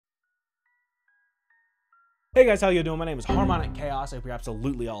Hey guys, how you doing? My name is Harmonic Chaos. I hope you're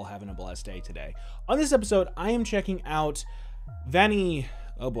absolutely all having a blessed day today. On this episode, I am checking out Vanny,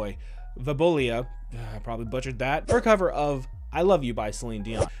 oh boy, Vabiola, I probably butchered that, her cover of I Love You by Céline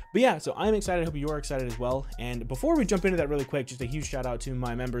Dion. But yeah, so I'm excited. I hope you are excited as well. And before we jump into that really quick, just a huge shout out to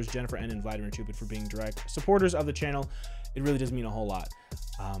my members, Jennifer N and Vladimir Chupid, for being direct supporters of the channel. It really does mean a whole lot.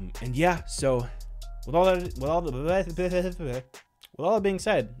 And yeah, so with all that being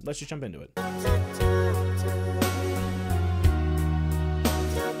said, let's just jump into it.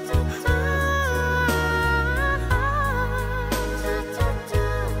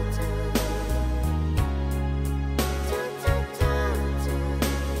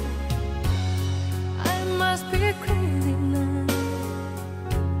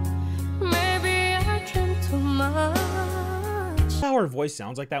 How her voice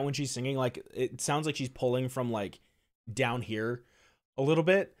sounds like that when she's singing, like it sounds like she's pulling from like down here a little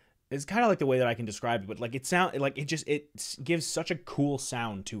bit. It's kind of like the way that I can describe it, but like it gives such a cool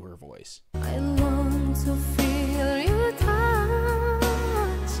sound to her voice. I long to feel your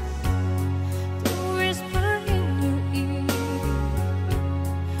touch, to whisper in your ear,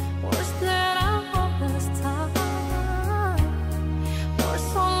 words that I always thought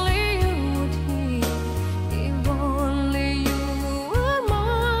was only you would hear, if only you were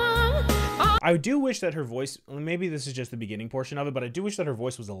mine. I do wish that her voice, maybe this is just the beginning portion of it, but I do wish that her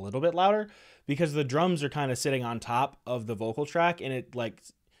voice was a little bit louder, because the drums are kind of sitting on top of the vocal track, and it like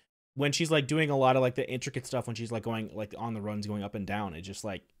when she's like doing a lot of like the intricate stuff, when she's like going like on the runs going up and down, it just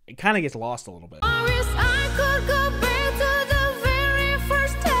like it kind of gets lost a little bit. I wish I could go back to the very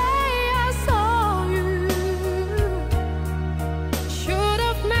first day I saw you. Should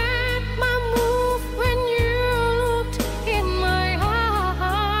have made my move when you looked in my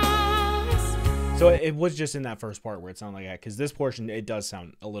eyes. So it was just in that first part where it sounded like that, because this portion, it does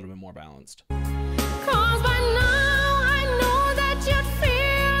sound a little bit more balanced. 'Cause by now I know that you'd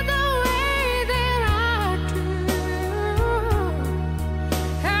feel the way that I do,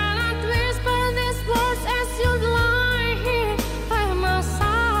 and I'd whisper these words as you'd lie here by my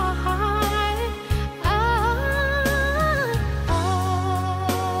side. I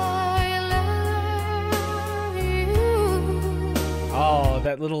love you. Oh,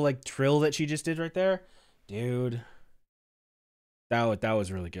 that little like trill that she just did right there, dude. That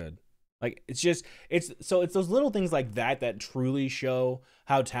was really good. Like it's those little things like that that truly show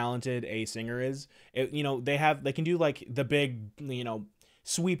how talented a singer is. You know, they can do like the big, you know,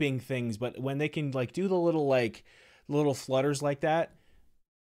 sweeping things, but when they can like do the little flutters like that,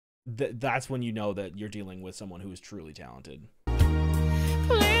 that's when you know that you're dealing with someone who is truly talented.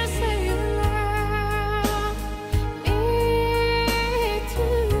 Please say you love me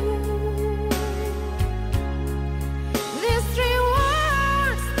too. These three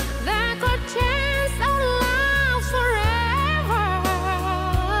words that could change our lives forever,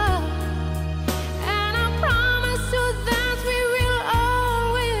 and I promise you that we will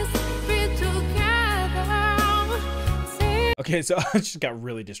always be together. Okay, so I just got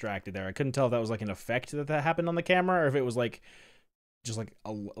really distracted there. I couldn't tell if that was like an effect that happened on the camera, or if it was like just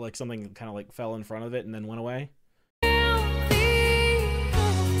like something kind of like fell in front of it and then went away.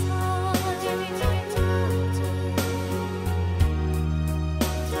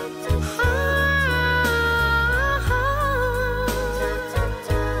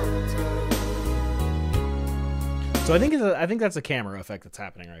 So I think that's a camera effect that's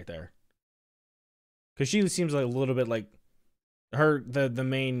happening right there, because she seems like a little bit like the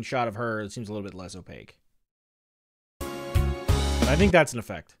main shot of her seems a little bit less opaque. I think that's an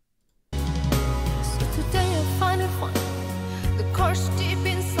effect. So today I finally find the courage deep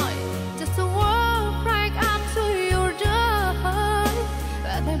inside, just a walk right up to your door,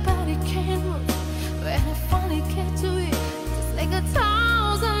 but my body can't move when I finally get to it, just like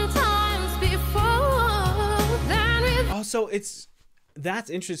 1,000 times before. Then we Oh, so that's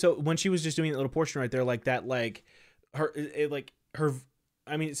interesting. So when she was just doing that little portion right there, like that, like her,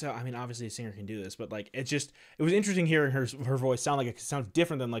 I mean, obviously a singer can do this, but like, it was interesting hearing her voice sound like it sounds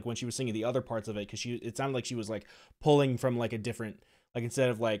different than like when she was singing the other parts of it. 'Cause it sounded like she was like pulling from like a different, like instead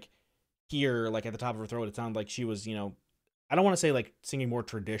of like here, like at the top of her throat, it sounded like she was, you know, I don't want to say like singing more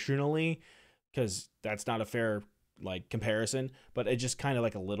traditionally, 'cause that's not a fair like comparison, but it just kind of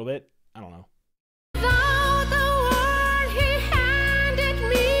like a little bit, I don't know. without the word, he handed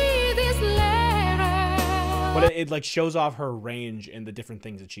me this letter. But it like shows off her range and the different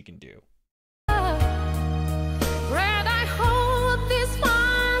things that she can do. Red, I hope this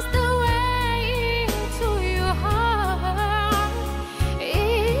finds the way to your heart.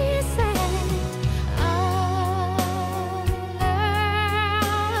 He said, I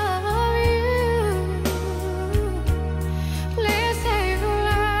love you.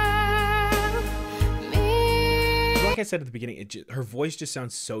 I said at the beginning, her voice just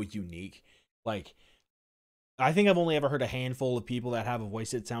sounds so unique. Like, I think I've only ever heard a handful of people that have a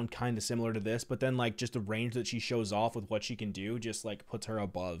voice that sound kind of similar to this, but then like just the range that she shows off with what she can do just like puts her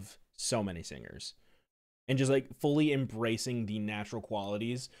above so many singers. And just like fully embracing the natural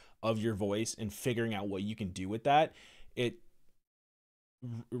qualities of your voice and figuring out what you can do with that.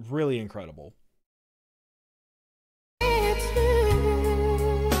 Really incredible.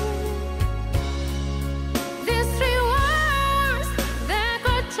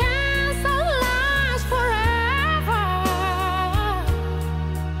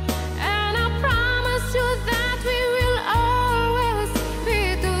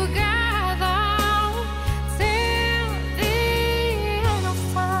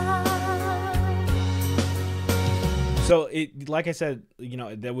 So it, like I said, you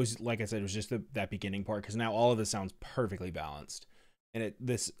know, that was, like I said, it was just that beginning part, because now all of this sounds perfectly balanced, and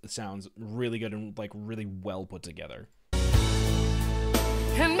this sounds really good and like really well put together.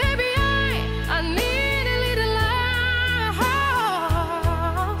 And maybe I need a little love,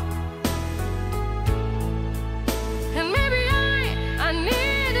 and maybe I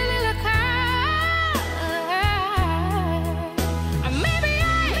need a little care, and maybe you.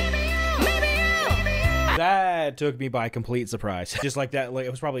 That took me by complete surprise. Just like that, like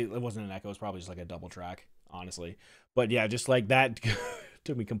it wasn't an echo, it was probably just like a double track, honestly. But yeah, just like that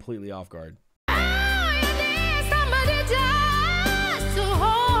took me completely off guard.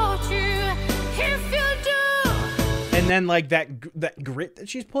 And then like that grit that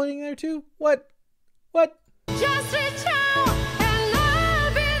she's putting there too. What? Just reach out and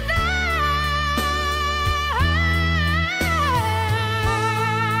I'll be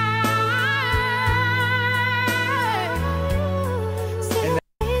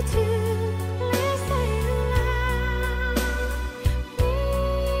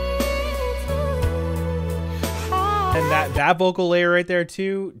and that vocal layer right there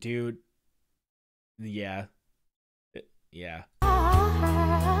too, dude. Yeah. Yeah.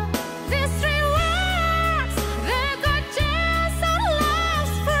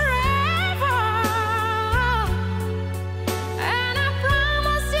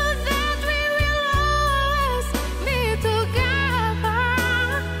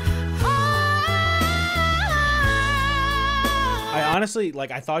 Honestly,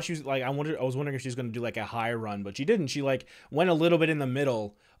 like I thought she was like I was wondering if she was gonna do like a high run, but she didn't. She like went a little bit in the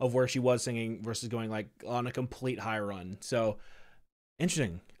middle of where she was singing versus going like on a complete high run. So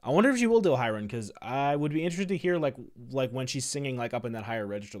interesting. I wonder if she will do a high run, because I would be interested to hear like when she's singing like up in that higher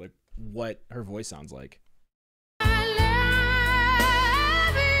register, like what her voice sounds like.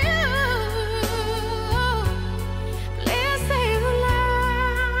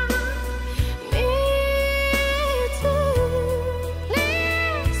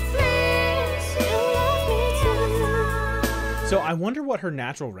 So I wonder what her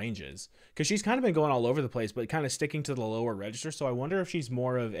natural range is, because she's kind of been going all over the place, but kind of sticking to the lower register. So I wonder if she's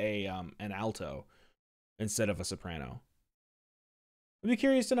more of a an alto instead of a soprano. I'd be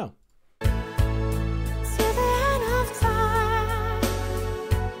curious to know.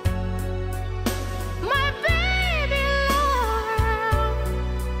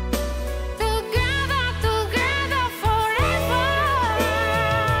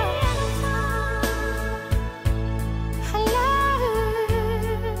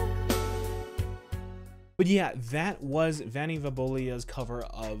 But yeah, that was Vanny Vabiola's cover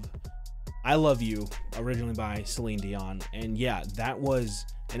of I Love You, originally by Céline Dion. And yeah, that was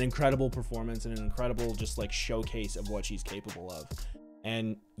an incredible performance and an incredible just like showcase of what she's capable of.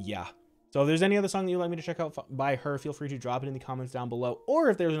 And yeah, so if there's any other song that you'd like me to check out by her, feel free to drop it in the comments down below. Or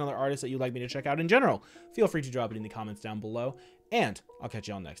if there's another artist that you'd like me to check out in general, feel free to drop it in the comments down below. And I'll catch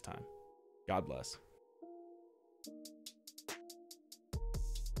y'all next time. God bless.